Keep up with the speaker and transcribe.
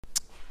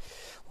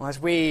Well, as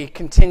we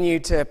continue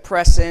to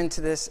press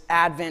into this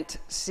Advent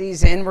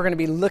season, we're going to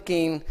be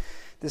looking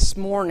this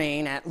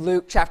morning at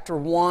Luke chapter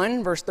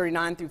 1, verse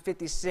 39 through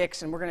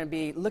 56, and we're going to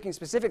be looking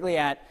specifically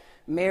at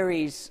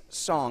Mary's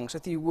song. So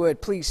if you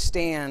would, please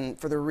stand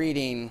for the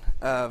reading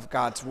of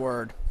God's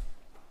Word.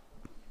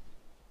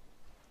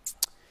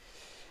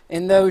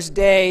 In those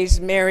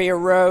days, Mary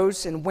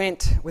arose and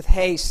went with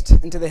haste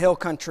into the hill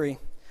country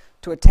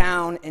to a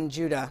town in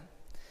Judah.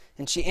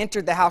 And she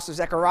entered the house of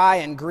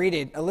Zechariah and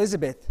greeted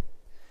Elizabeth.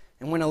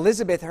 And when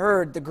Elizabeth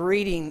heard the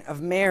greeting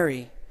of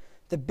Mary,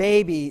 the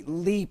baby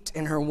leaped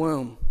in her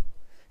womb.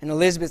 And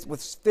Elizabeth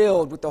was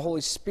filled with the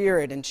Holy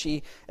Spirit, and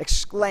she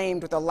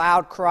exclaimed with a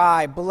loud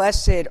cry,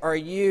 "Blessed are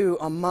you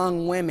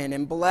among women,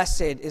 and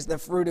blessed is the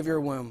fruit of your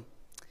womb.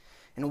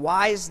 And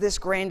why is this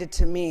granted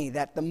to me,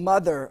 that the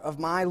mother of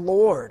my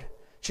Lord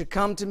should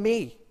come to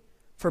me?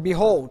 For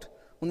behold,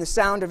 when the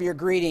sound of your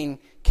greeting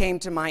came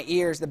to my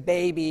ears, the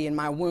baby in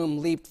my womb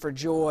leaped for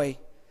joy.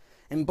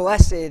 And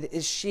blessed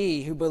is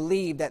she who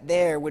believed that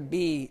there would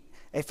be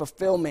a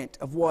fulfillment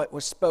of what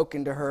was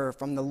spoken to her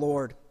from the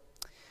Lord."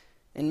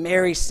 And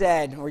Mary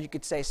said, or you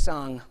could say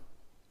sung,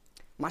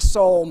 "My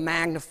soul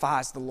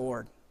magnifies the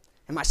Lord,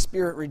 and my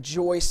spirit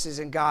rejoices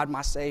in God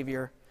my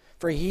Savior.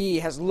 For he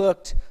has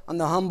looked on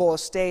the humble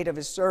estate of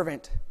his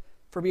servant.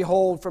 For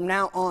behold, from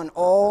now on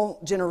all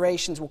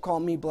generations will call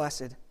me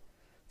blessed.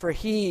 For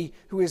he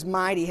who is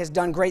mighty has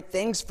done great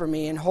things for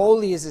me, and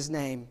holy is his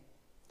name.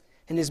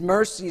 And his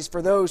mercies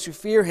for those who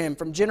fear him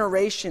from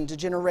generation to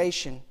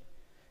generation.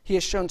 He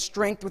has shown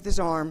strength with his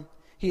arm.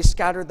 He has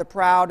scattered the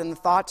proud in the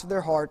thoughts of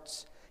their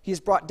hearts. He has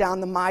brought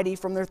down the mighty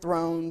from their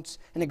thrones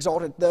and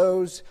exalted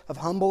those of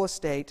humble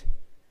estate.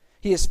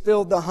 He has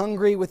filled the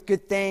hungry with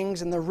good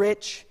things, and the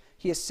rich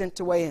he has sent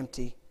away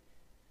empty.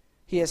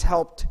 He has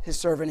helped his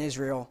servant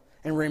Israel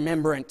in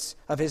remembrance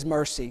of his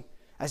mercy,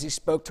 as he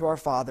spoke to our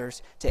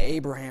fathers, to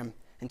Abraham,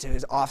 and to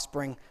his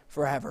offspring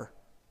forever."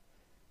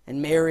 And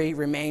Mary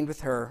remained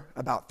with her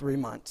about 3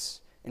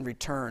 months and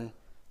returned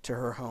to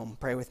her home.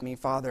 Pray with me.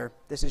 Father,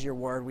 this is your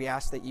word. We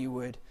ask that you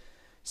would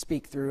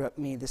speak through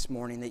me this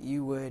morning, that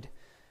you would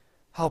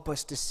help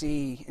us to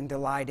see and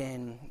delight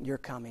in your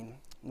coming.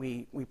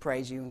 We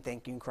praise you and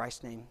thank you in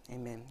Christ's name.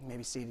 Amen. You may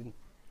be seated.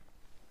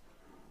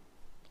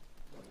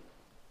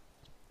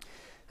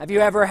 Have you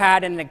ever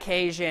had an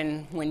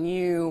occasion when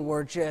you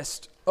were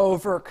just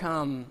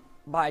overcome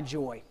by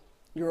joy?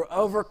 You were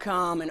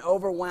overcome and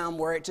overwhelmed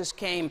where it just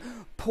came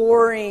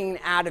pouring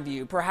out of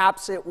you.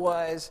 Perhaps it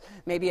was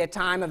maybe a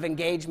time of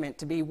engagement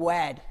to be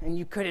wed, and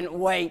you couldn't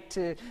wait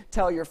to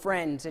tell your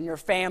friends and your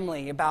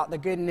family about the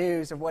good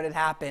news of what had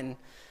happened.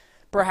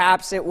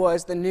 Perhaps it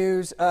was the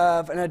news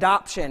of an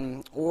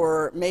adoption,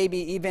 or maybe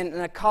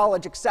even a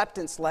college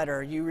acceptance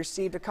letter. You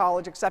received a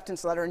college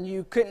acceptance letter and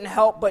you couldn't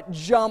help but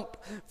jump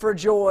for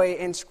joy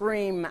and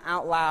scream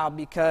out loud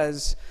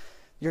because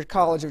your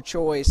college of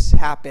choice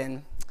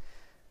happened.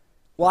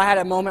 Well, I had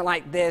a moment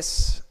like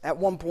this at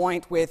one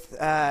point with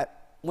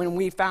when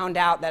we found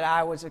out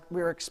that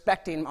we were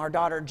expecting our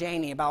daughter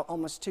Janie about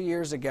almost 2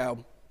 years ago.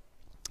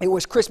 It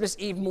was Christmas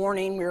Eve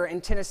morning. We were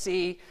in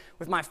Tennessee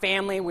with my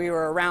family. We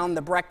were around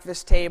the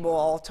breakfast table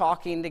all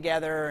talking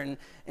together and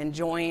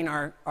enjoying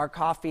our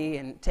coffee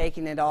and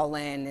taking it all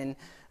in. And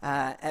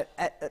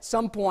at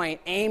some point,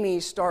 Amy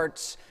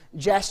starts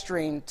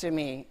gesturing to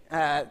me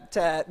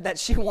that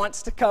she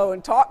wants to go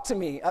and talk to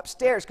me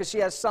upstairs because she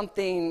has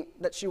something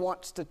that she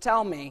wants to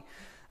tell me.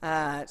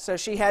 So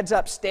she heads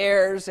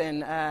upstairs,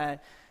 and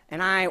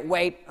I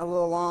wait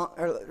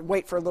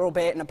for a little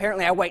bit, and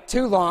apparently I wait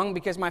too long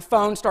because my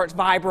phone starts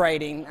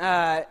vibrating,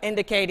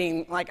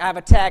 indicating like I have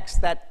a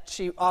text that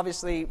she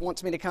obviously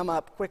wants me to come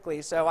up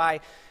quickly. So I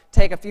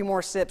take a few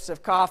more sips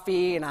of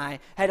coffee, and I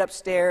head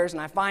upstairs,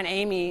 and I find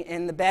Amy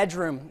in the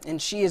bedroom,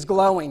 and she is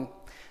glowing.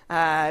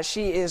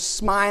 She is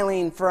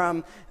smiling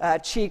from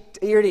cheek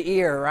to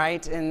ear,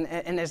 right,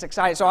 and is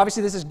excited. So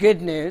obviously this is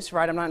good news,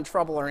 right? I'm not in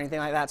trouble or anything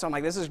like that. So I'm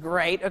like, this is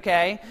great,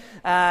 okay.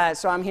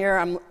 So I'm here,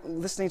 I'm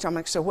listening to her. I'm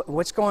like, so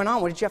what's going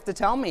on? What did you have to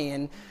tell me?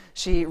 And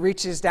she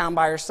reaches down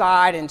by her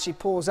side, and she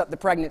pulls up the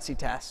pregnancy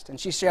test, and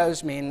she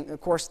shows me. And, of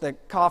course, the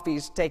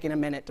coffee's taking a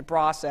minute to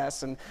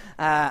process. And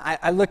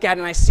I look at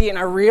it, and I see it, and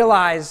I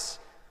realize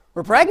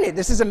we're pregnant.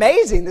 This is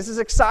amazing. This is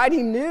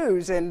exciting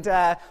news. And,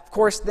 of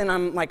course, then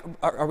I'm like,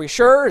 are we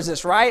sure? Is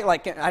this right?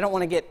 Like, I don't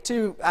want to get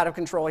too out of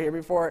control here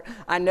before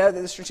I know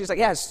that this. She's like,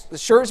 yes,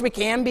 as sure as we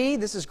can be.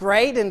 This is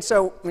great. And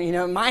so,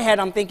 in my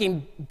head, I'm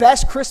thinking,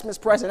 best Christmas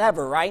present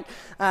ever, right?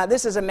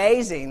 This is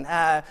amazing.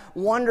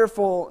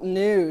 Wonderful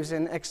news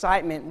and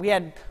excitement. We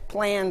had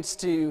plans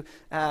to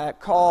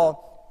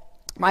call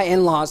my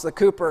in-laws, the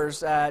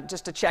Coopers,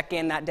 just to check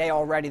in that day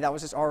already. That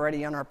was just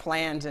already on our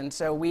plans. And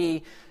so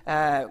we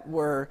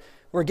were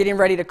were getting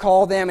ready to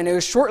call them, and it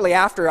was shortly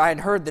after I had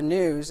heard the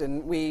news,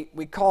 and we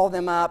called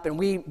them up, but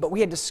we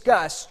had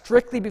discussed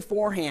strictly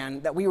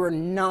beforehand that we were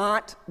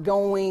not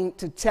going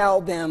to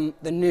tell them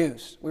the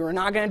news. We were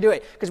not going to do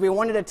it because we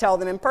wanted to tell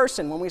them in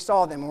person when we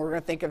saw them, and we were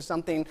going to think of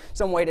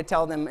some way to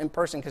tell them in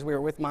person because we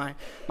were with my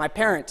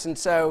parents. And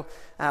so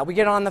we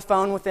get on the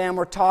phone with them,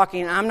 we're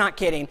talking, I'm not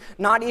kidding,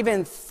 not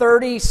even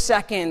 30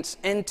 seconds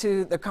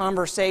into the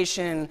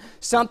conversation,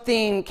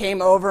 something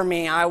came over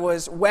me. I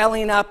was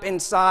welling up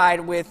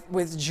inside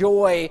with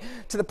joy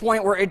to the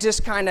point where it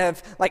just kind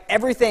of, like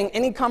everything,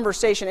 any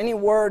conversation, any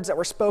words that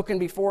were spoken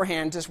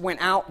beforehand just went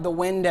out the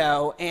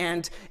window,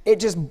 and it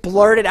just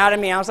blurted out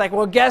of me. I was like,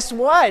 well, guess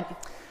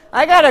what?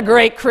 I got a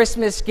great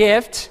Christmas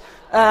gift.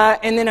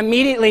 And then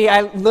immediately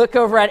I look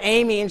over at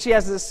Amy, and she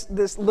has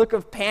this look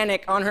of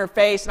panic on her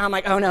face, and I'm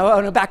like, oh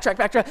no,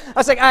 backtrack. I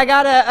was like, I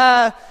got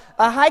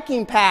a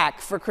hiking pack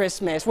for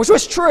Christmas, which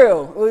was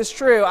true. It was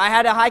true. I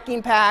had a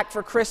hiking pack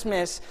for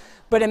Christmas,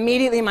 but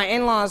immediately my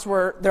in-laws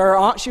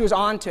she was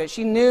on to it.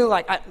 She knew,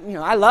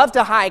 I love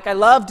to hike, I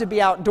love to be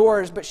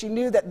outdoors, but she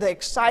knew that the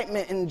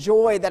excitement and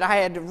joy that I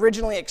had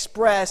originally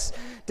expressed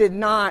did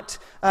not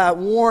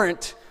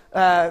warrant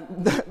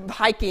the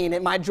hiking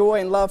and my joy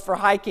and love for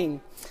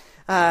hiking.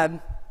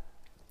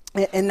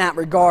 In that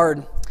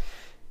regard.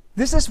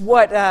 This is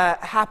what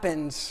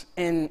happens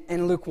in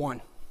Luke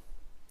 1.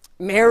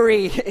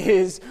 Mary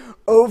is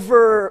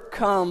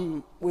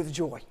overcome with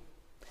joy,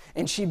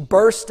 and she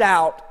burst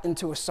out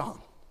into a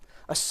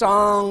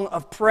song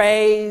of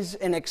praise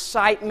and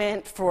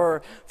excitement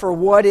for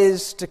what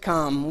is to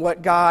come,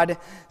 what God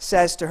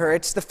says to her.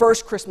 It's the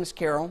first Christmas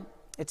carol.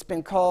 It's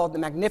been called the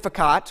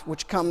Magnificat,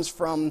 which comes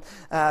from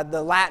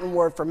the Latin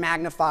word for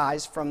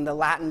magnifies, from the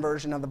Latin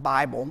version of the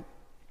Bible.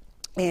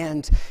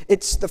 And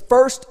it's the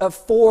first of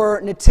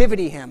 4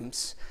 nativity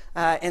hymns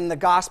in the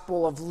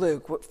Gospel of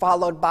Luke,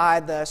 followed by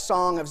the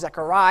Song of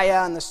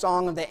Zechariah and the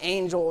Song of the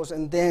Angels,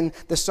 and then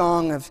the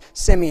Song of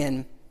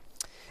Simeon.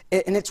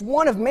 And it's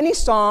one of many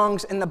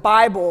songs in the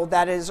Bible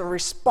that is a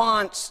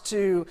response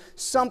to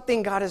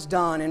something God has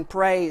done and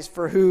praise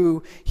for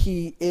who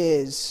He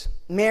is.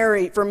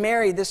 For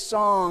Mary, this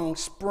song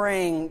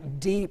sprang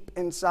deep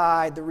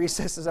inside the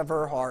recesses of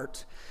her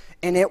heart.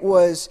 And it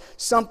was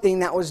something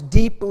that was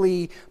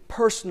deeply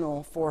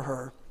personal for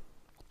her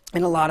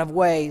in a lot of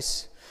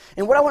ways.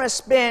 And what I want to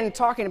spend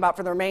talking about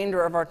for the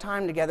remainder of our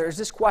time together is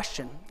this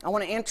question. I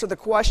want to answer the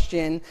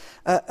question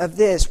of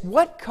this.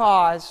 What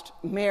caused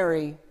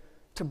Mary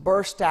to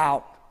burst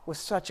out with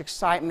such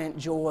excitement,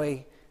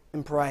 joy,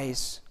 and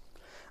praise?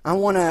 I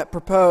want to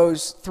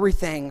propose 3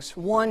 things.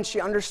 1, she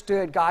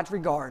understood God's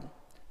regard.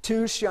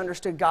 2, she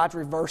understood God's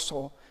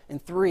reversal.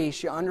 And 3,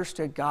 she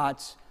understood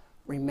God's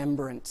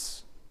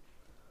remembrance.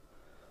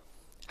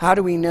 How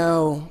do we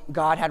know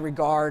God had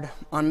regard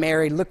on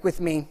Mary? Look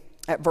with me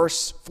at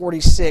verse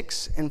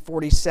 46 and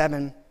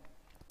 47.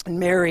 And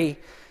Mary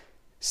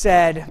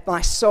said,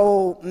 "My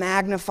soul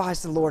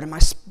magnifies the Lord, and my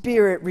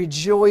spirit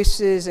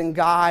rejoices in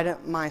God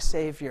my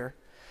Savior."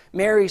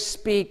 Mary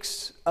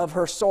speaks of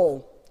her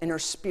soul and her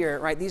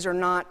spirit, right? These are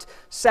not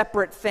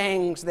separate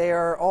things. They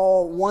are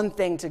all one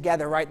thing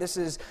together, right? This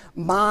is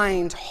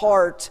mind,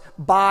 heart,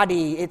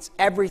 body. It's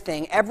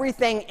everything.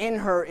 Everything in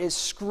her is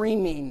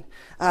screaming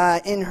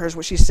in her, is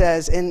what she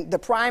says. And the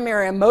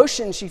primary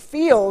emotion she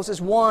feels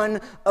is one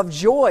of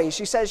joy.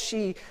 She says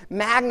she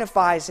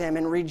magnifies Him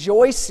and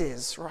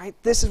rejoices, right?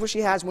 This is what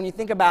she has. When you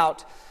think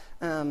about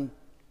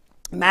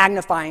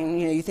magnifying,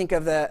 you think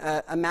of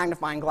a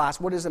magnifying glass.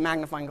 What does a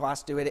magnifying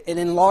glass do? It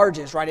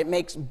enlarges, right? It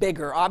makes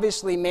bigger.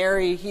 Obviously,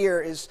 Mary here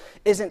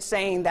isn't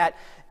saying that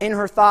in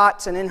her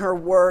thoughts and in her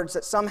words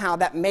that somehow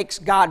that makes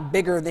God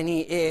bigger than He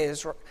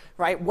is,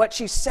 right? What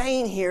she's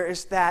saying here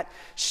is that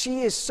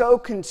she is so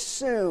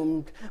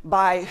consumed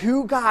by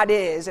who God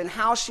is and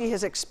how she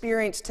has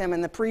experienced Him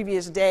in the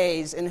previous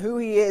days and who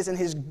He is and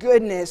His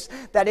goodness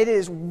that it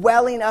is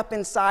welling up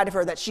inside of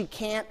her that she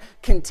can't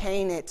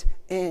contain it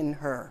in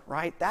her,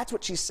 right? That's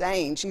what she's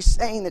saying. She's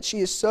saying that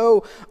she is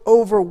so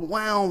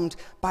overwhelmed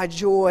by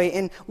joy.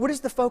 And what is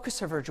the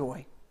focus of her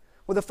joy?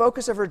 Well, the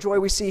focus of her joy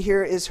we see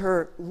here is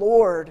her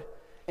Lord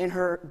and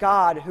her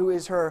God, who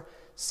is her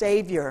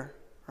Savior,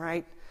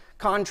 right?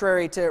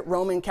 Contrary to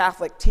Roman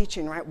Catholic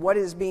teaching, right? What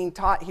is being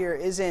taught here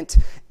isn't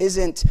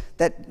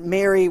that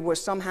Mary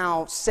was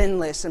somehow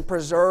sinless and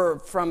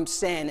preserved from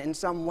sin in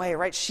some way,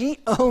 right? She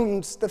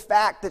owns the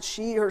fact that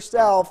she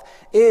herself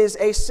is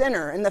a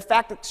sinner, and the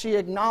fact that she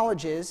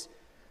acknowledges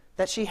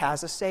that she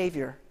has a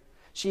Savior.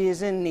 She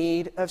is in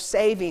need of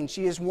saving.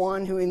 She is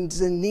one who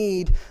is in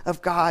need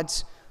of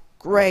God's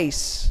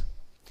grace.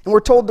 And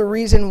we're told the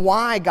reason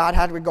why God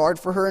had regard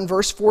for her in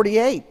verse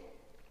 48.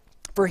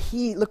 For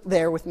He, look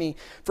there with me,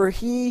 for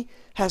He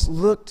has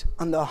looked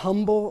on the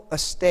humble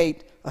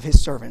estate of His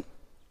servant.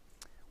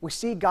 We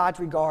see God's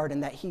regard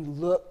in that He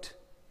looked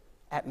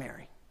at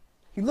Mary.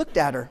 He looked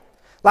at her.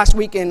 Last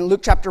week in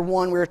Luke chapter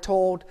 1, we were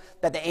told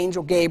that the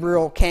angel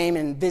Gabriel came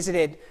and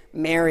visited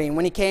Mary. And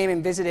when he came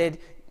and visited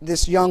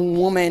this young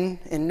woman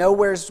in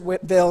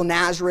Nowheresville,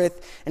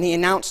 Nazareth, and he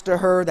announced to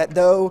her that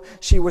though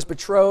she was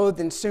betrothed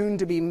and soon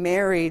to be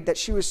married, that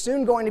she was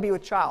soon going to be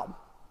with child.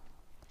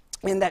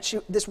 And that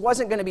this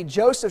wasn't going to be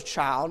Joseph's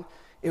child,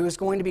 it was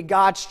going to be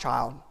God's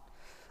child.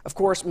 Of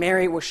course,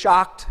 Mary was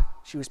shocked.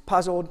 She was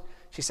puzzled.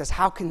 She says,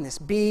 how can this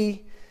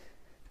be?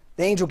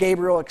 The angel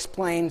Gabriel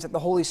explains that the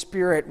Holy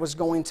Spirit was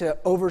going to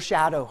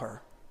overshadow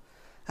her,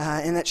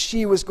 and that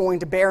she was going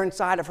to bear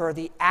inside of her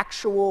the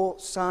actual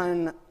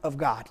Son of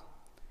God.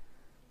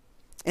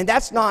 And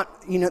that's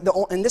not,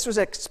 and this was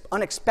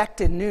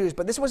unexpected news,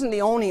 but this wasn't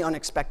the only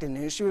unexpected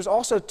news. She was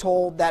also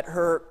told that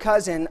her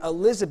cousin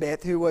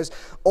Elizabeth, who was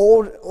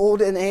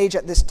old in age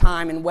at this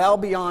time and well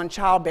beyond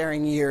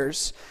childbearing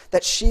years,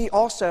 that she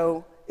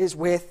also is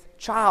with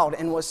child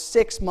and was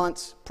 6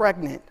 months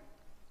pregnant.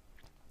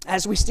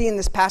 As we see in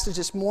this passage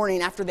this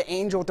morning, after the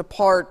angel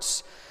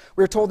departs,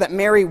 we're told that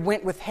Mary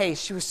went with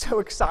haste. She was so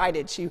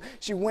excited.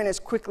 She went as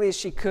quickly as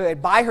she could,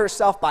 by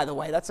herself, by the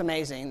way. That's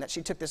amazing that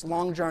she took this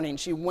long journey, and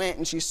she went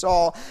and she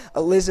saw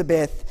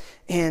Elizabeth.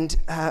 And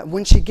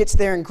when she gets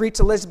there and greets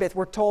Elizabeth,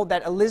 we're told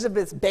that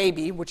Elizabeth's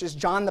baby, which is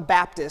John the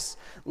Baptist,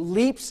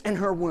 leaps in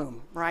her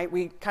womb, right?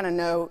 We kind of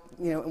know,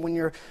 when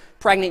you're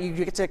pregnant, you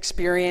get to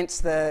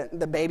experience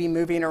the baby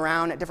moving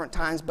around at different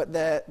times, but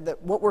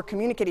what we're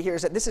communicating here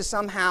is that this is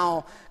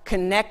somehow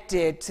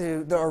connected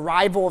to the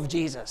arrival of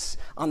Jesus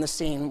on the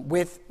scene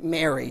with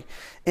Mary.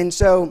 And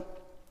so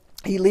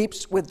he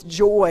leaps with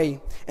joy.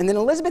 And then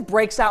Elizabeth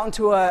breaks out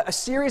into a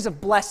series of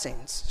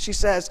blessings. She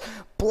says,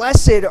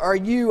 "Blessed are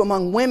you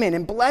among women,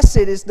 and blessed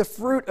is the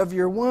fruit of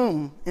your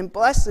womb, and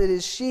blessed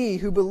is she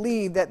who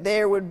believed that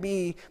there would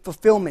be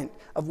fulfillment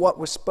of what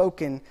was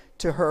spoken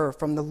to her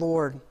from the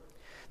Lord."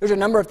 There's a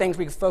number of things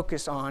we could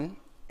focus on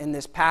in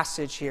this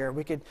passage here.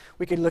 We could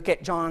look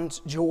at John's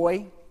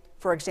joy,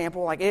 for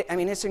example.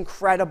 It's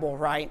incredible,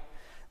 right?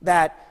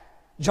 That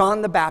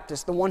John the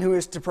Baptist, the one who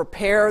is to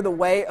prepare the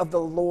way of the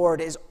Lord,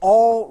 is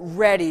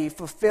already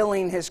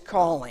fulfilling his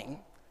calling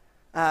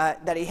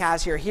that he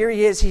has here. Here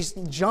he is. He's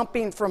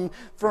jumping for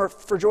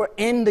joy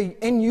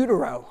in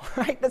utero,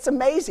 right? That's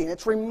amazing.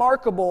 It's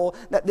remarkable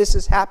that this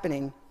is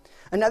happening.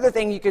 Another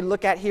thing you could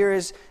look at here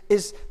is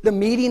the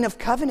meeting of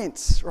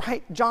covenants,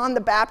 right? John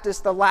the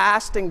Baptist, the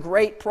last and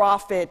great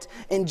prophet,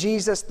 and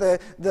Jesus,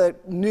 the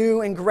new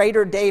and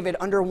greater David,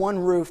 under one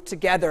roof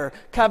together,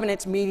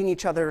 covenants meeting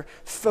each other,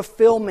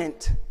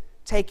 fulfillment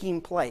taking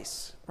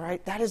place,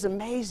 right? That is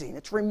amazing.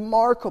 It's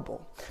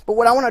remarkable. But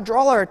what I want to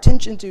draw our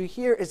attention to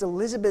here is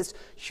Elizabeth's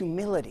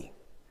humility.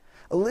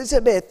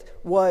 Elizabeth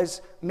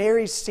was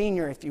Mary's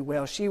senior, if you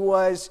will. She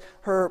was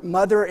her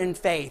mother in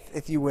faith,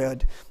 if you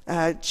would.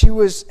 She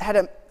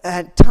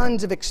had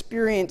tons of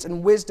experience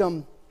and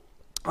wisdom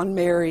on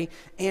Mary.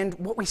 And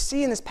what we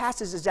see in this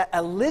passage is that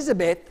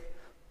Elizabeth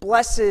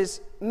blesses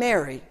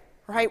Mary,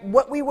 right?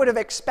 What we would have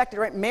expected,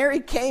 right? Mary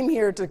came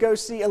here to go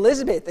see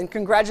Elizabeth and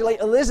congratulate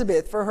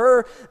Elizabeth for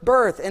her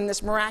birth and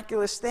this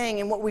miraculous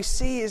thing. And what we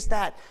see is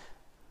that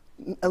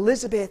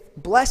Elizabeth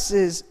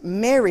blesses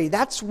Mary.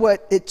 That's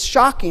what it's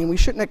shocking. We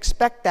shouldn't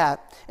expect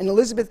that. And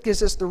Elizabeth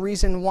gives us the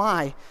reason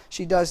why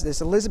she does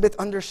this. Elizabeth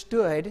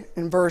understood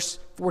in verse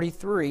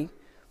 43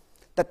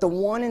 that the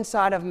one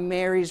inside of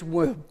Mary's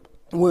womb,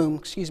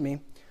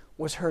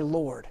 was her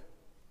Lord.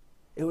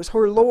 It was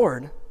her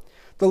Lord.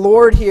 The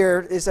Lord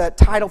here is a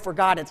title for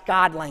God. It's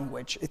God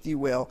language, if you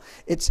will.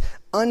 It's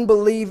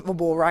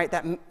unbelievable, right,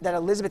 that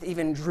Elizabeth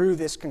even drew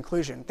this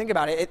conclusion. Think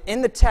about it.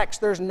 In the text,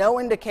 there's no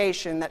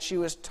indication that she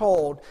was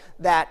told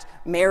that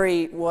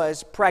Mary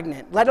was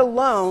pregnant, let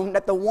alone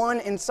that the one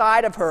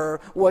inside of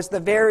her was the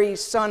very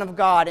Son of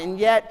God. And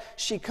yet,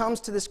 she comes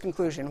to this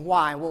conclusion.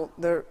 Why? Well,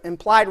 the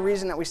implied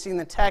reason that we see in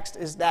the text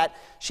is that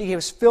she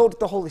was filled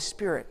with the Holy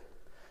Spirit.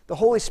 The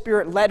Holy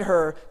Spirit led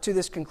her to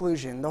this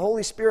conclusion. The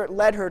Holy Spirit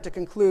led her to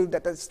conclude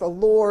that it's the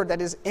Lord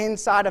that is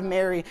inside of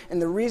Mary. And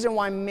the reason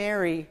why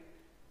Mary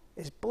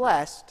is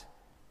blessed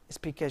is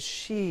because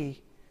the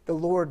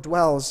Lord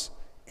dwells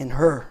in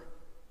her.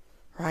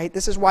 Right?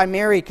 This is why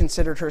Mary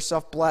considered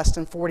herself blessed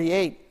in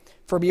 48.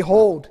 "For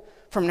behold,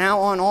 from now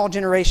on all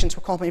generations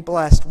will call me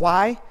blessed."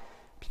 Why?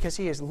 Because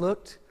he has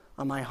looked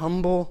on my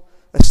humble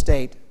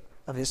estate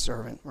of his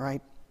servant.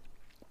 Right?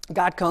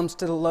 God comes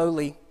to the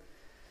lowly.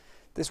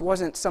 This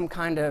wasn't some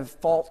kind of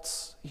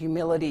false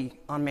humility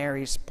on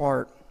Mary's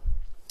part.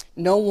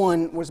 No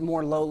one was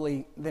more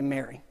lowly than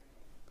Mary.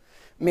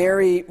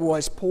 Mary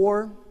was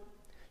poor,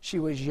 she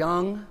was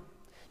young,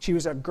 she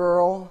was a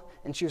girl,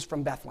 and she was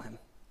from Bethlehem.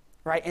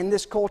 Right? In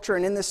this culture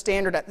and in this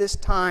standard at this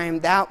time,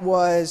 that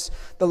was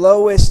the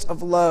lowest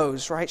of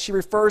lows. Right? She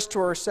refers to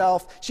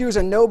herself, she was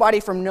a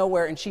nobody from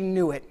nowhere, and she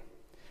knew it.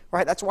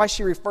 Right? That's why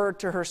she referred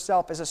to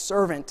herself as a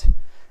servant,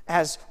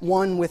 as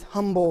one with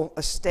humble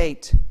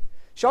estate.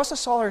 She also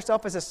saw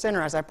herself as a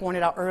sinner, as I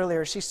pointed out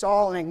earlier. She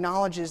saw and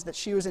acknowledges that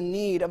she was in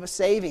need of a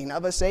saving,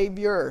 of a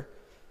Savior.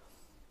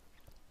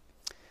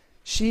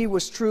 She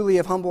was truly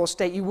of humble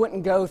estate. You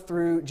wouldn't go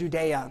through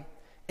Judea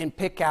and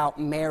pick out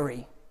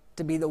Mary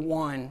to be the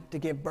one to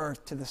give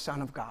birth to the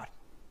Son of God.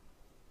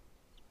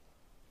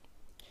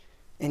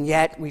 And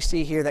yet we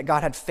see here that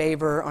God had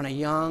favor on a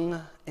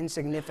young,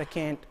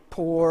 insignificant,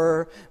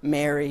 poor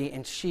Mary,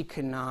 and she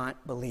could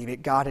not believe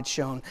it. God had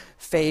shown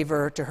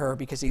favor to her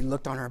because he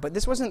looked on her. But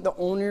this wasn't the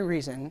only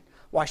reason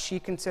why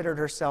she considered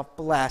herself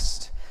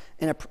blessed.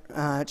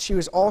 She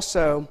was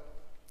also,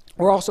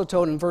 we're also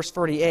told in verse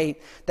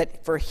 48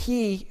 that for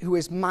he who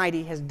is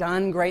mighty has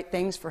done great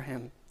things for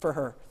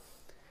her.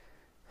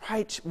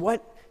 Right?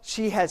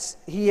 He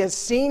has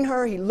seen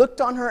her, he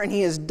looked on her, and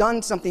he has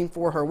done something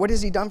for her. What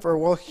has he done for her?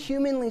 Well,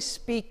 humanly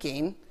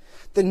speaking,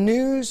 the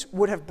news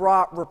would have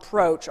brought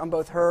reproach on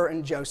both her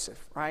and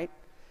Joseph, right?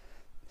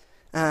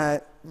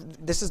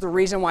 This is the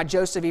reason why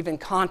Joseph even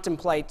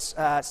contemplates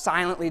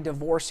silently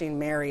divorcing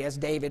Mary, as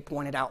David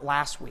pointed out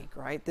last week,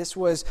 right? This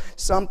was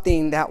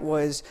something that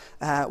would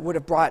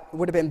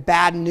have been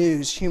bad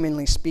news,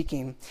 humanly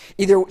speaking.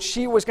 Either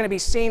she was going to be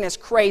seen as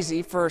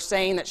crazy for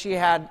saying that she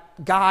had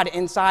God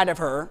inside of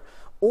her,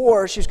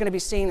 or she was going to be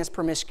seen as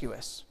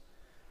promiscuous,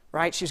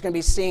 right? She was going to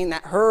be seen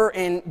that her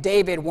and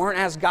David weren't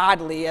as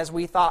godly as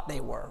we thought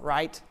they were,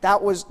 right?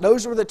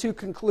 Those were the two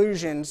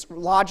conclusions,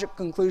 logic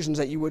conclusions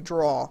that you would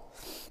draw.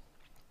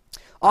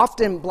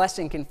 Often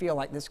blessing can feel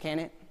like this, can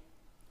it?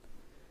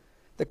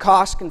 The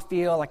cost can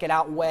feel like it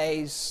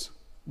outweighs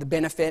the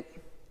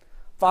benefit.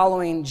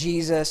 Following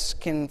Jesus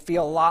can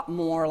feel a lot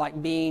more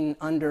like being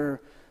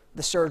under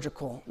the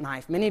surgical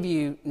knife. Many of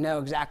you know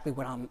exactly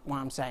what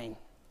I'm saying.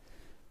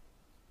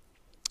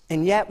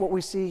 And yet what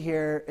we see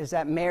here is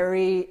that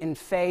Mary, in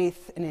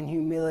faith and in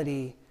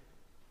humility,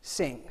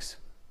 sings.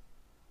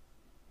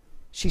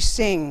 She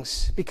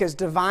sings because,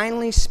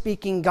 divinely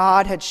speaking,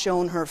 God had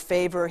shown her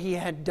favor. He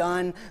had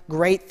done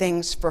great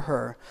things for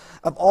her.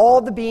 Of all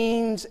the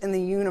beings in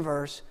the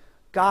universe,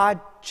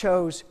 God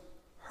chose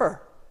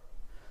her.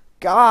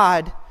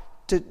 God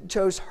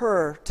chose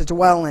her to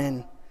dwell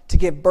in, to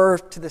give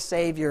birth to the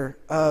Savior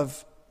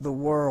of the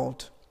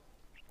world.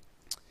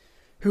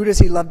 Who does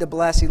he love to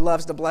bless? He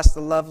loves to bless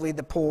the lovely,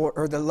 the poor,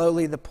 or the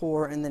lowly, the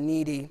poor, and the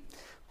needy.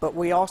 But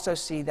we also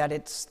see that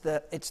it's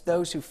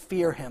those who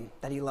fear him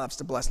that he loves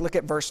to bless. Look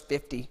at verse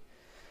 50.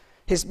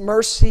 His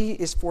mercy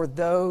is for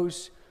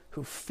those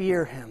who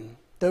fear him,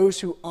 those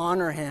who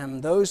honor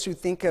him, those who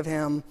think of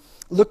him,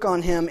 look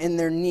on him in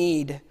their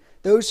need,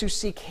 those who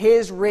seek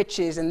his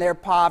riches in their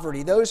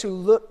poverty, those who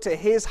look to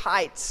his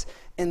heights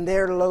in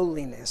their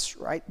lowliness,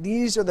 right?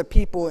 These are the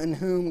people in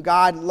whom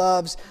God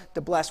loves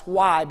to bless.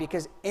 Why?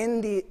 Because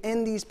in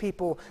these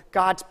people,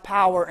 God's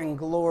power and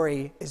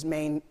glory is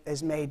made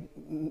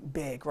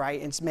big,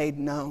 right? It's made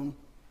known.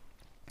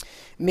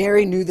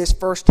 Mary knew this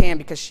firsthand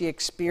because she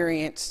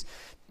experienced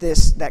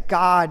this, that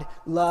God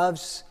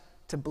loves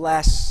to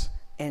bless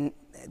and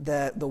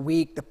the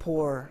weak, the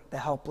poor, the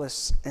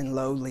helpless, and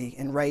lowly,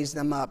 and raise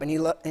them up.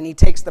 And he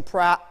takes the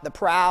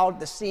proud,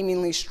 the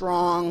seemingly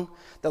strong,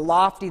 the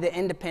lofty, the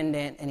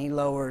independent, and he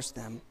lowers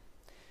them.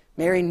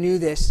 Mary knew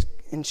this,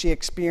 and she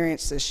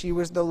experienced this. She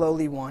was the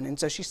lowly one, and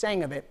so she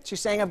sang of it. She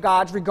sang of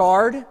God's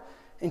regard,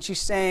 and she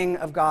sang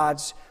of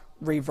God's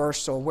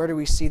reversal. Where do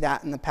we see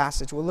that in the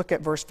passage? We'll look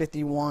at verse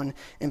 51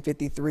 and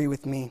 53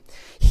 with me.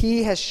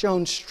 He has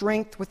shown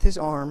strength with his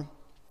arm.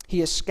 He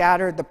has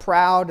scattered the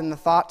proud in the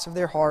thoughts of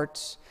their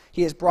hearts.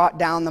 He has brought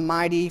down the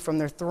mighty from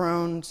their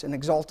thrones and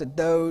exalted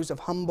those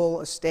of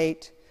humble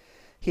estate.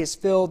 He has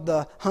filled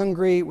the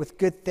hungry with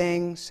good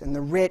things, and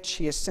the rich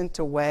he has sent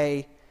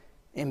away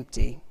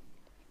empty.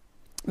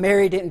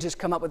 Mary didn't just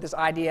come up with this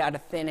idea out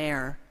of thin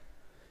air.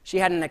 She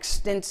had an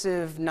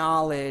extensive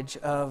knowledge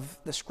of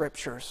the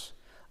scriptures,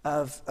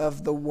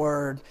 of the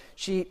word.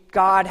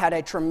 God had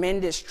a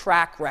tremendous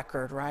track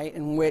record, right,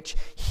 in which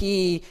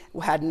he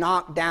had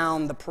knocked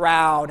down the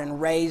proud and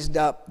raised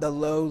up the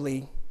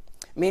lowly.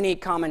 Many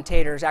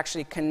commentators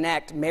actually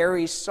connect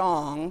Mary's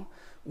song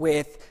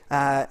with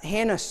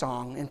Hannah's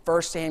song in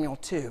 1 Samuel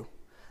 2.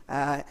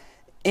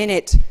 In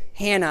it,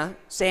 Hannah,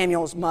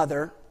 Samuel's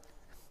mother,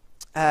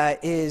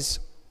 is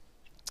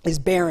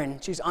barren.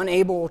 She's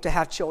unable to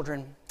have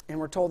children. And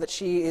we're told that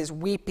she is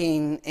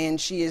weeping and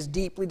she is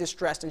deeply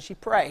distressed, and she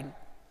prayed.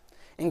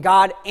 And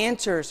God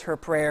answers her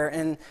prayer,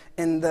 and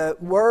the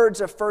words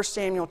of 1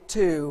 Samuel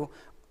 2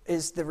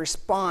 is the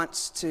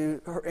response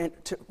to her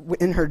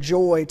in her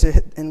joy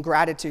and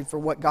gratitude for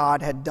what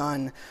God had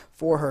done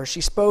for her.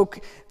 She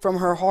spoke from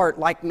her heart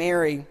like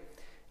Mary,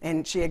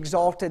 and she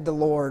exalted the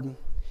Lord.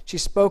 She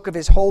spoke of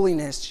his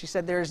holiness. She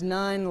said, "There is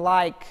none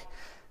holy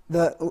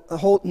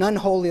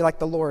like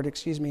the Lord."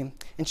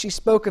 And she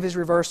spoke of his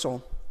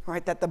reversal.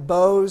 Right, that the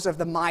bows of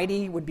the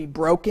mighty would be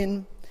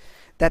broken,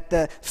 that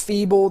the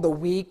feeble, the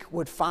weak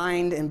would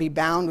find and be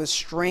bound with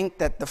strength,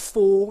 that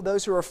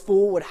those who are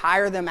full would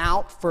hire them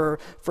out for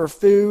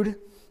food,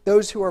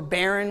 those who are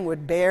barren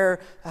would bear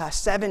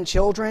 7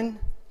 children,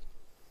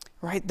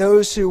 right?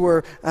 Those who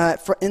were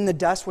in the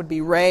dust would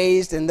be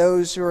raised, and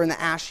those who are in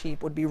the ash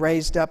heap would be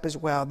raised up as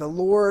well. The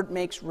Lord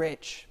makes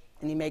rich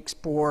and he makes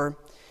poor.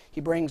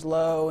 He brings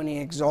low and he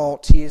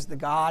exalts. He is the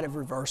God of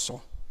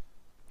reversal.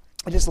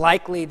 It is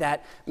likely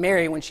that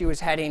Mary, when she was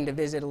heading to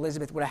visit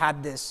Elizabeth, would have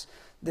had this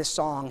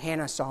song,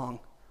 Hannah's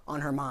song,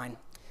 on her mind.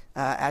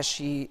 as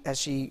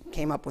she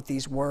came up with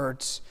these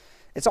words.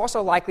 It's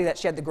also likely that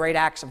she had the great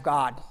acts of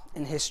God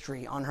in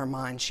history on her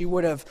mind. She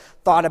would have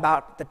thought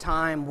about the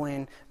time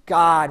when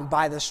God,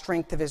 by the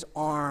strength of his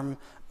arm,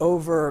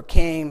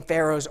 overcame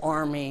Pharaoh's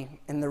army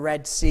in the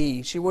Red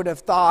Sea. She would have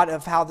thought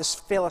of how the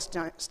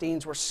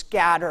Philistines were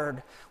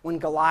scattered when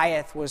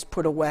Goliath was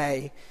put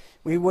away.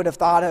 We would have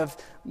thought of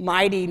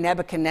mighty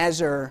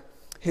Nebuchadnezzar,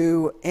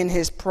 who in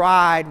his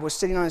pride was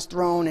sitting on his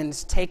throne and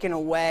is taken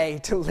away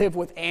to live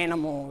with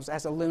animals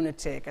as a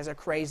lunatic, as a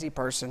crazy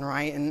person,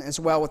 right? And as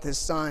well with his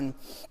son.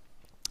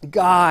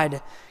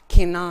 God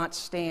cannot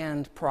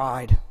stand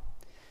pride.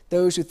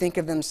 Those who think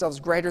of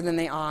themselves greater than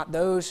they ought,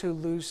 those who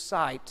lose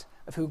sight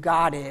of who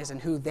God is and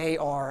who they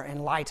are in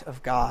light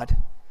of God.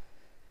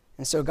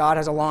 And so God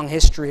has a long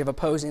history of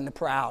opposing the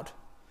proud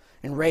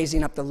and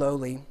raising up the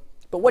lowly.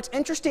 But what's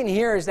interesting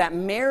here is that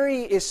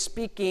Mary is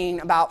speaking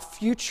about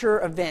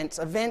future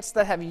events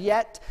that have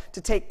yet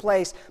to take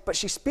place, but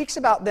she speaks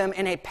about them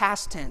in a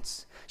past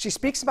tense. She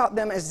speaks about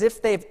them as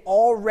if they've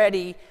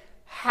already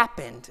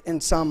happened in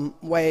some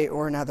way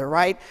or another,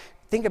 right?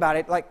 Think about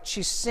it, like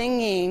she's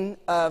singing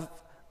of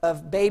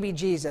baby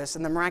Jesus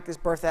and the miraculous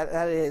birth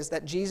that is,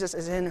 that Jesus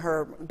is in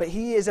her, but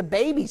he is a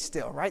baby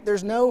still, right?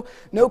 There's no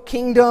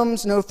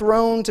kingdoms, no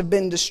thrones have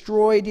been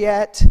destroyed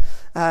yet,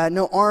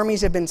 no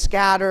armies have been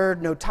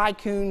scattered, no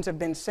tycoons have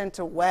been sent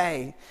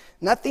away.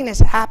 Nothing has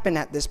happened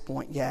at this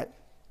point yet.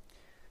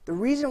 The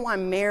reason why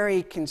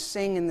Mary can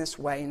sing in this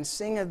way and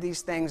sing of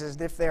these things as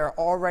if they are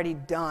already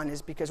done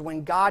is because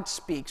when God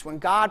speaks, when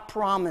God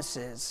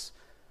promises,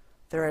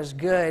 they're as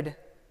good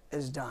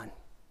as done.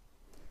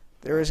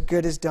 They're as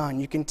good as done.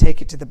 You can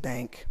take it to the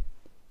bank.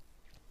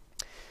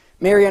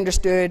 Mary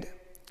understood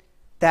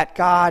that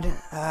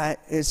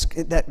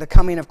that the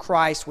coming of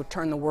Christ would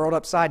turn the world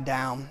upside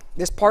down.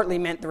 This partly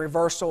meant the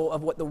reversal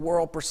of what the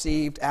world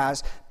perceived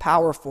as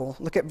powerful.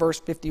 Look at verse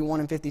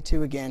 51 and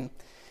 52 again.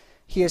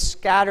 He has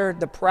scattered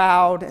the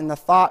proud in the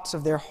thoughts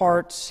of their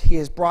hearts. He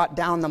has brought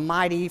down the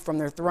mighty from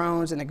their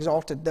thrones and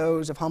exalted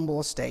those of humble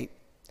estate.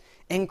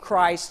 In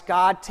Christ,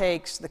 God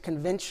takes the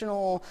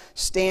conventional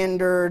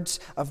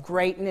standards of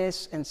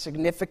greatness and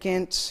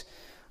significance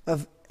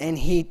and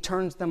he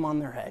turns them on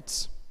their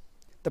heads.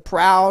 The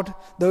proud,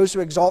 those who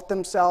exalt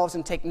themselves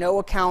and take no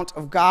account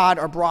of God,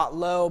 are brought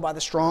low by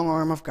the strong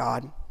arm of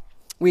God.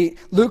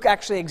 Luke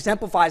actually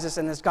exemplifies this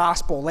in his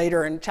gospel.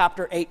 Later in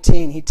chapter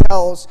 18, he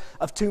tells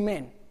of two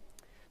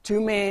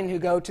men who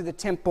go to the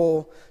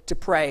temple to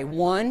pray.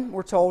 One,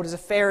 we're told, is a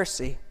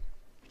Pharisee.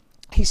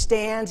 He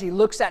stands, he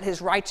looks at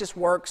his righteous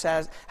works,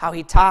 as how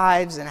he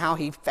tithes and how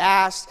he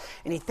fasts,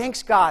 and he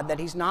thanks God that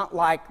he's not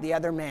like the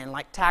other men,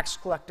 like tax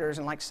collectors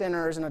and like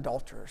sinners and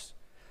adulterers.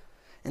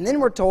 And then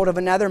we're told of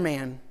another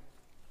man,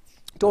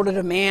 told of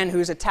a man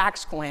who's a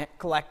tax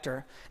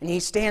collector, and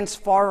he stands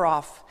far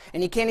off,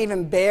 and he can't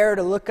even bear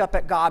to look up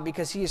at God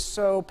because he is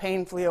so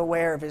painfully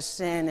aware of his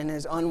sin and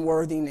his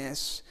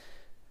unworthiness.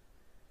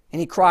 And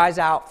he cries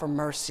out for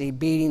mercy,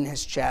 beating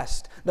his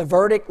chest. The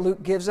verdict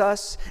Luke gives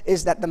us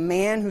is that the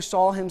man who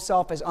saw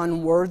himself as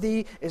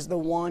unworthy is the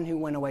one who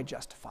went away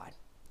justified.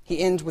 He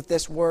ends with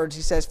this words.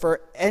 He says,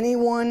 for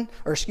everyone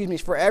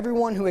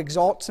who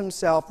exalts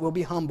himself will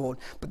be humbled,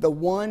 but the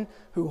one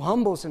who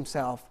humbles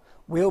himself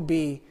will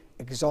be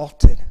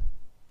exalted.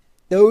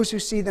 Those who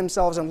see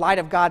themselves in light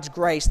of God's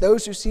grace,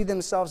 those who see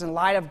themselves in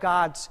light of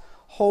God's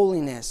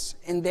holiness,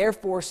 and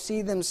therefore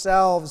see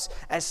themselves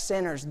as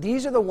sinners,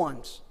 these are the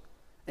ones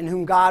in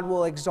whom God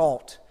will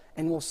exalt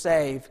and will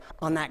save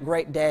on that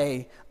great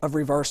day of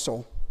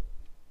reversal.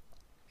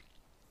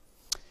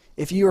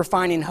 If you are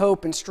finding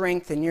hope and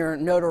strength in your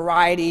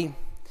notoriety,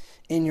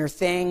 in your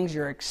things,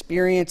 your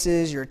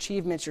experiences, your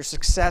achievements, your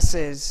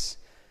successes,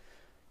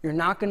 you're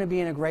not going to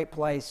be in a great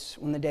place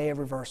when the day of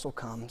reversal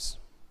comes.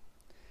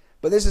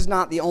 But this is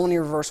not the only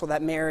reversal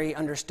that Mary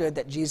understood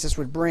that Jesus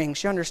would bring.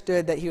 She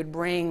understood that he would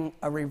bring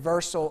a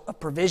reversal of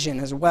provision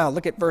as well.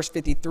 Look at verse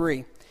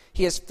 53.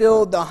 He has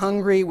filled the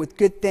hungry with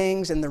good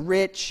things, and the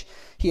rich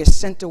he has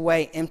sent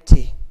away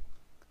empty.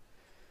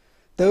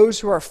 Those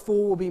who are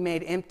full will be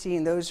made empty,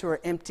 and those who are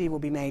empty will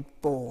be made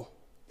full.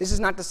 This is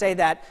not to say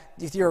that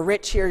if you're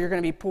rich here, you're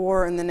going to be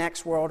poor in the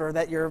next world, or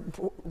that you're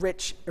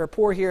rich or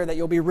poor here, that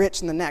you'll be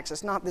rich in the next.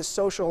 It's not this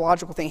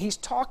sociological thing. He's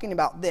talking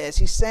about this.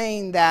 He's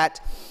saying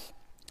that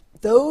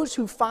those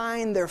who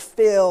find their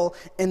fill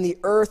in the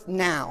earth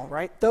now,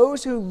 right?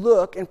 Those who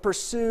look and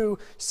pursue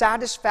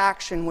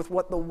satisfaction with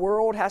what the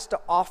world has to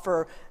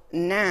offer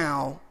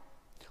now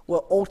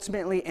will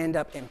ultimately end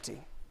up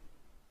empty.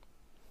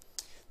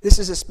 This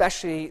is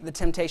especially the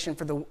temptation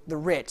for the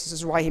rich. This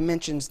is why he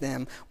mentions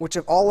them, which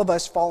of all of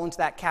us fall into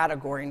that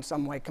category in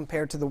some way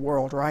compared to the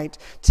world, right?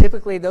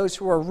 Typically, those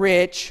who are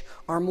rich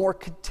are more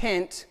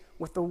content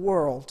with the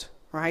world,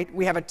 right?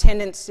 We have a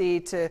tendency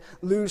to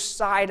lose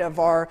sight of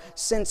our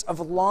sense of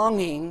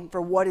longing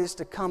for what is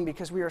to come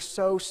because we are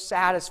so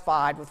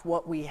satisfied with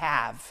what we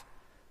have.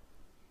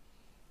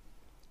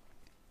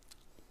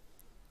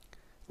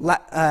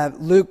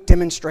 Luke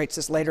demonstrates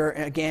this later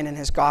again in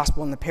his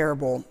gospel in the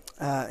parable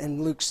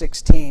in Luke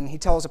 16. He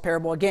tells a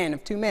parable again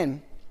of two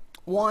men.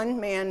 One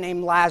man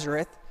named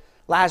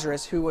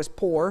Lazarus, who was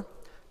poor,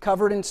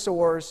 covered in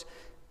sores,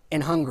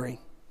 and hungry.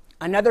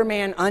 Another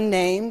man,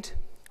 unnamed,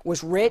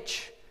 was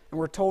rich, and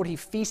we're told he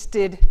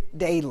feasted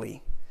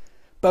daily.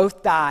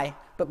 Both die,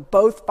 but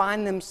both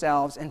find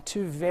themselves in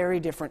two very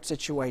different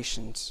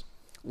situations.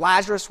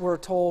 Lazarus, we're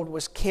told,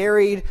 was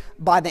carried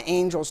by the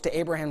angels to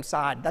Abraham's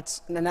side.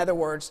 That's, in other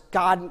words,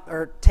 God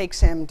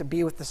takes him to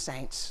be with the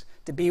saints,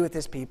 to be with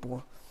his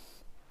people.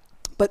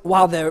 But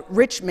while the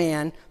rich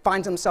man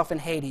finds himself in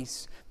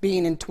Hades,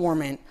 being in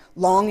torment,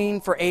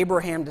 longing for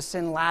Abraham to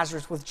send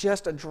Lazarus with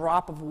just a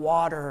drop of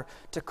water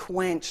to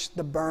quench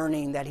the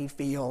burning that he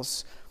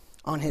feels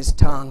on his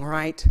tongue,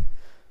 right?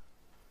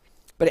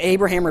 But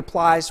Abraham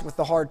replies with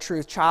the hard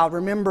truth, "Child,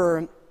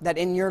 remember that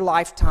in your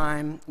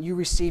lifetime you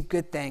received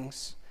good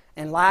things,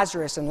 and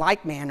Lazarus in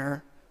like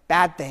manner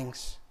bad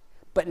things.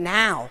 But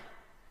now,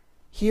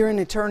 here in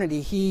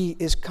eternity, he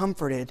is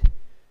comforted,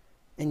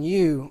 and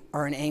you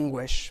are in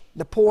anguish.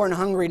 The poor and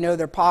hungry know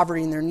their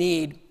poverty and their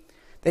need.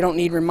 They don't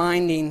need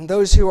reminding.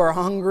 Those who are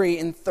hungry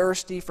and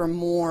thirsty for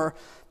more,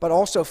 but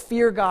also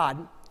fear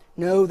God,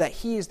 know that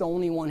he is the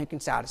only one who can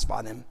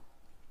satisfy them."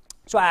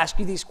 So I ask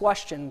you these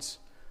questions.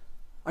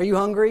 Are you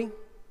hungry?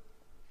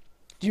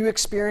 Do you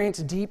experience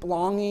deep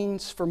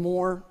longings for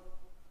more?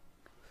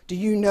 Do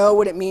you know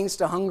what it means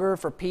to hunger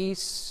for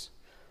peace,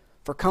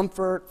 for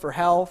comfort, for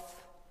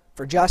health,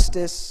 for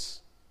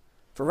justice,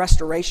 for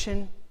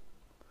restoration?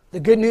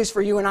 The good news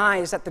for you and I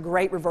is that the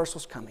great reversal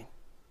is coming.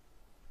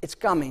 It's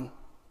coming.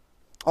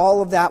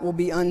 All of that will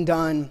be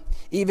undone.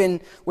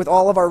 Even with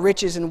all of our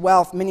riches and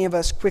wealth, many of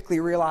us quickly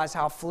realize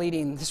how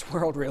fleeting this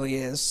world really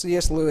is.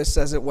 C.S. Lewis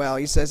says it well.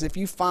 He says, if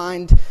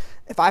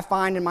I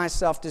find in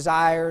myself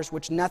desires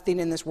which nothing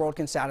in this world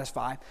can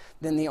satisfy,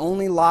 then the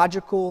only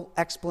logical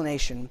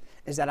explanation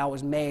is that I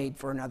was made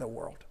for another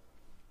world.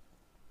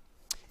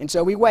 And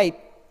so we wait.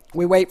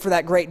 We wait for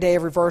that great day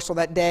of reversal,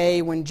 that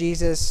day when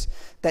Jesus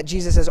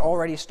has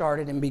already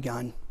started and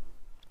begun.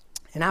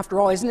 And after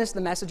all, isn't this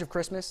the message of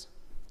Christmas?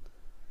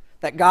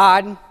 That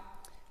God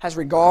has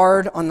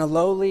regard on the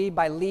lowly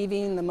by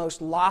leaving the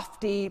most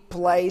lofty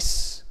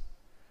place,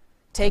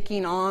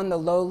 taking on the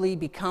lowly,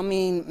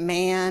 becoming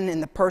man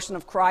in the person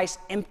of Christ,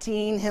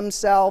 emptying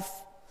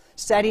himself,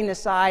 setting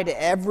aside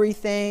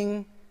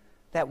everything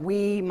that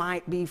we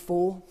might be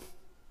full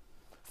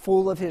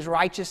of his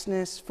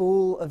righteousness,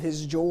 full of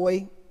his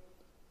joy.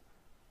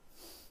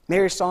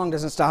 Mary's song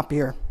doesn't stop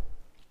here,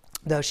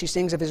 though. She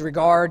sings of his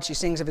regard, she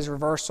sings of his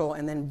reversal,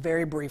 and then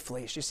very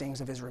briefly she sings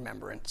of his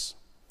remembrance.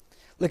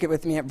 Look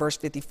with me at verse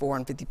 54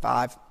 and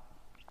 55.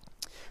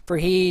 "For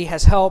he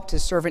has helped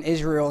his servant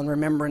Israel in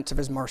remembrance of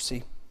his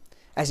mercy,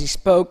 as he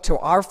spoke to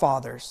our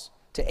fathers,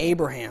 to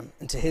Abraham,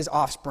 and to his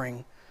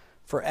offspring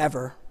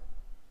forever."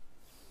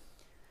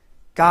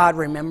 God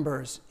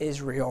remembers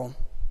Israel.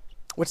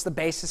 What's the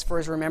basis for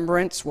his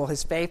remembrance? Well,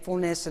 his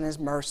faithfulness and his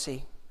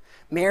mercy.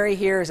 Mary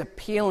here is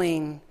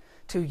appealing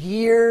to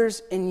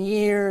years and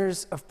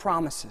years of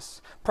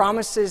promises.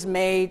 Promises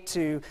made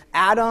to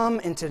Adam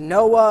and to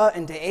Noah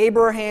and to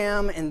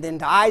Abraham and then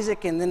to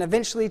Isaac and then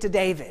eventually to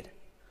David.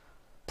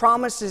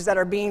 Promises that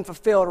are being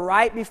fulfilled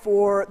right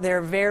before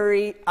their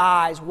very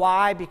eyes.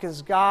 Why?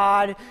 Because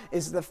God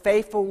is the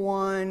faithful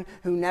one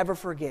who never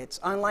forgets.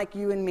 Unlike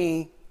you and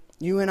me,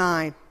 you and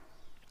I,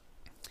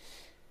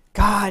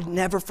 God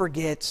never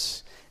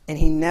forgets and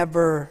he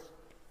never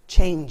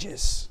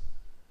changes.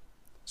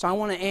 So I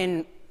want to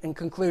end and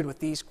conclude with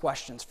these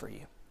questions for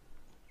you.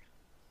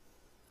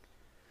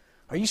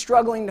 Are you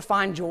struggling to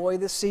find joy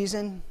this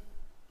season?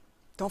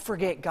 Don't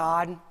forget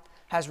God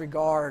has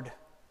regard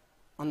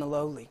on the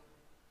lowly.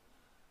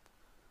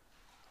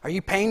 Are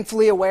you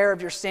painfully aware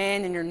of your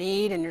sin and your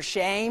need and your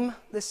shame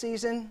this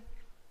season?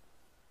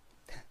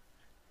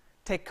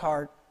 Take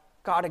heart.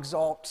 God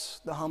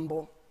exalts the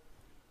humble.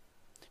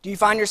 Do you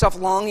find yourself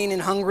longing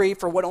and hungry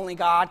for what only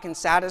God can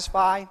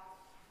satisfy?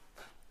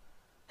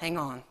 Hang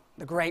on.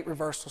 The great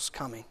reversal's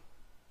coming.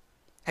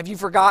 Have you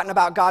forgotten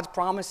about God's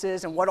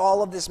promises and what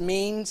all of this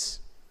means?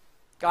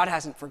 God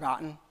hasn't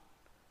forgotten.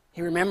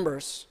 He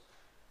remembers.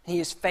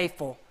 He is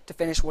faithful to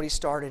finish what he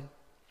started.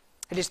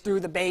 It is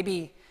through the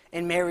baby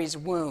in Mary's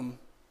womb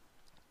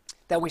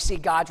that we see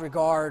God's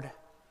regard,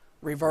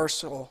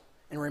 reversal,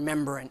 and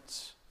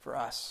remembrance for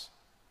us.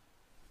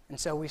 And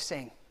so we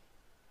sing.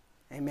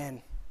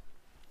 Amen.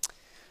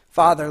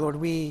 Father, Lord,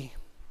 we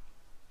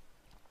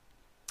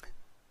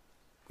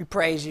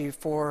praise you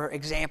for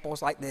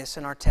examples like this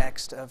in our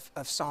text of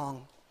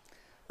song,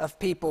 of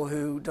people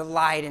who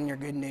delight in your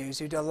good news,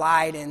 who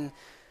delight in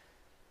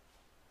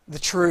the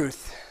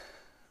truth,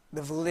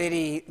 the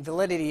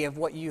validity of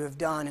what you have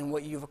done and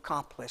what you've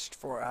accomplished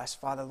for us.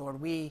 Father,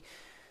 Lord, we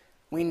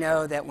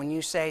know that when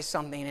you say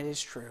something, it is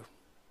true,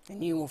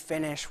 and you will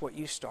finish what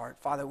you start.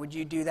 Father, would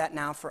you do that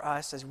now for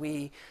us as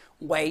we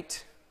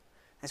wait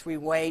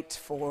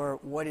for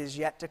what is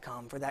yet to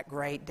come, for that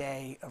great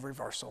day of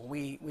reversal.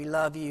 We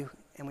love you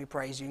and we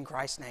praise you in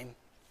Christ's name.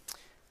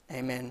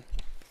 Amen.